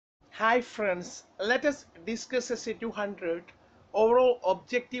Hi friends, let us discuss SA 200 overall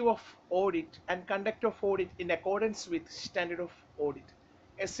objective of audit and conduct of audit in accordance with standard of audit.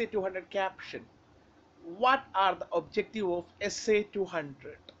 SA 200 caption. What are the objective of SA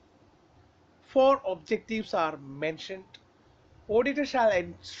 200? Four objectives are mentioned. Auditor shall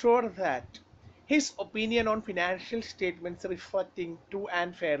ensure that his opinion on financial statements reflecting true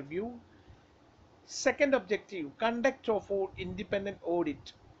and fair view. Second objective, conduct of independent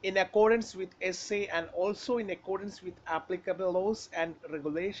audit in accordance with SA and also in accordance with applicable laws and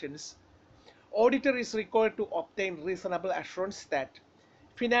regulations. Auditor is required to obtain reasonable assurance that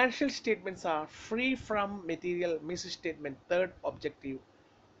financial statements are free from material misstatement. Third objective,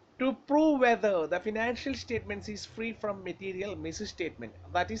 to prove whether the financial statements is free from material misstatement,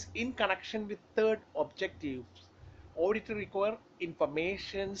 that is in connection with third objective, auditor require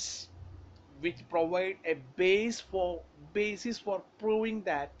informations which provide a basis for proving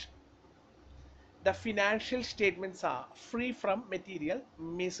that the financial statements are free from material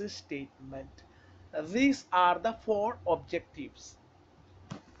misstatement. These are the four objectives.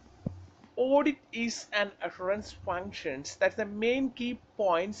 Audit is an assurance function. That's the main key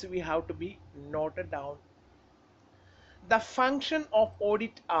points we have to be noted down. The function of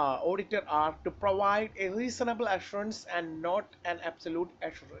auditor are to provide a reasonable assurance and not an absolute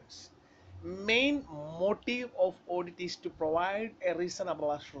assurance. Main motive of audit is to provide a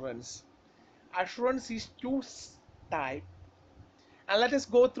reasonable assurance. Assurance is two type, and let us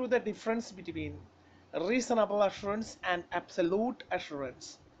go through the difference between reasonable assurance and absolute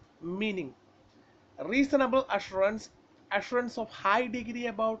assurance. Meaning, reasonable assurance of high degree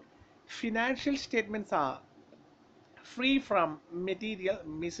about financial statements are free from material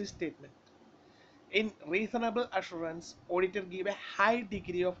misstatement. In reasonable assurance, auditor give a high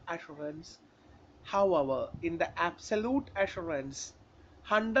degree of assurance. However, in the absolute assurance,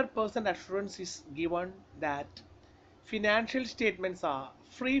 100% assurance is given that financial statements are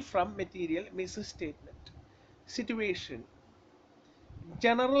free from material misstatement. Situation.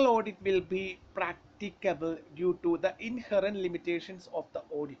 General audit will be practicable due to the inherent limitations of the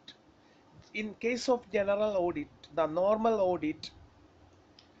audit. In case of general audit, the normal audit,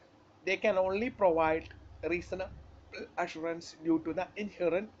 they can only provide reasonable assurance due to the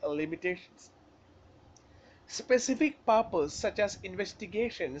inherent limitations. Specific purpose such as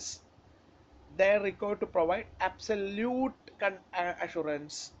investigations, they are required to provide absolute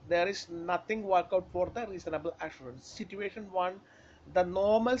assurance. There is nothing work out for the reasonable assurance. Situation 1, the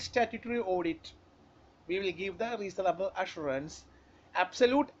normal statutory audit, we will give the reasonable assurance.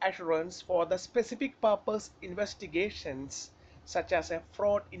 Absolute assurance for the specific purpose investigations such as a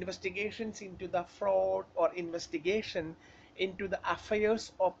fraud investigations into the fraud or investigation into the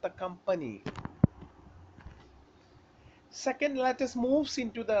affairs of the company. Second, let us move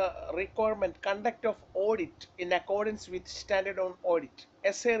into the requirement conduct of audit in accordance with standard on audit.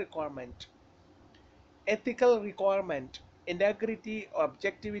 SA requirement, ethical requirement, integrity,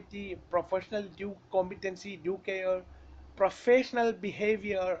 objectivity, professional due competency, due care, professional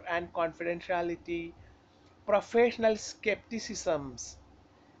behavior and confidentiality, professional skepticisms.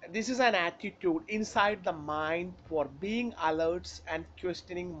 This is an attitude inside the mind for being alert and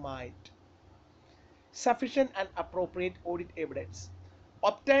questioning mind. Sufficient and appropriate audit evidence.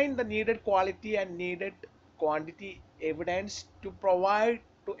 Obtain the needed quality and needed quantity evidence to provide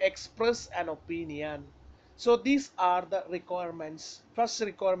to express an opinion. So these are the requirements. First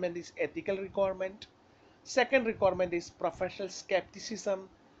requirement is ethical requirement. Second requirement is professional skepticism.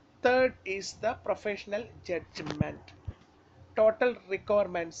 Third is the professional judgment. Total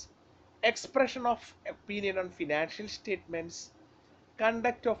requirements: expression of opinion on financial statements,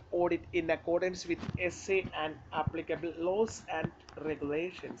 conduct of audit in accordance with SA and applicable laws and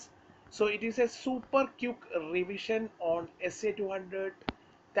regulations. So it is a super quick revision on SA 200.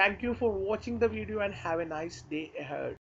 Thank you for watching the video and have a nice day ahead.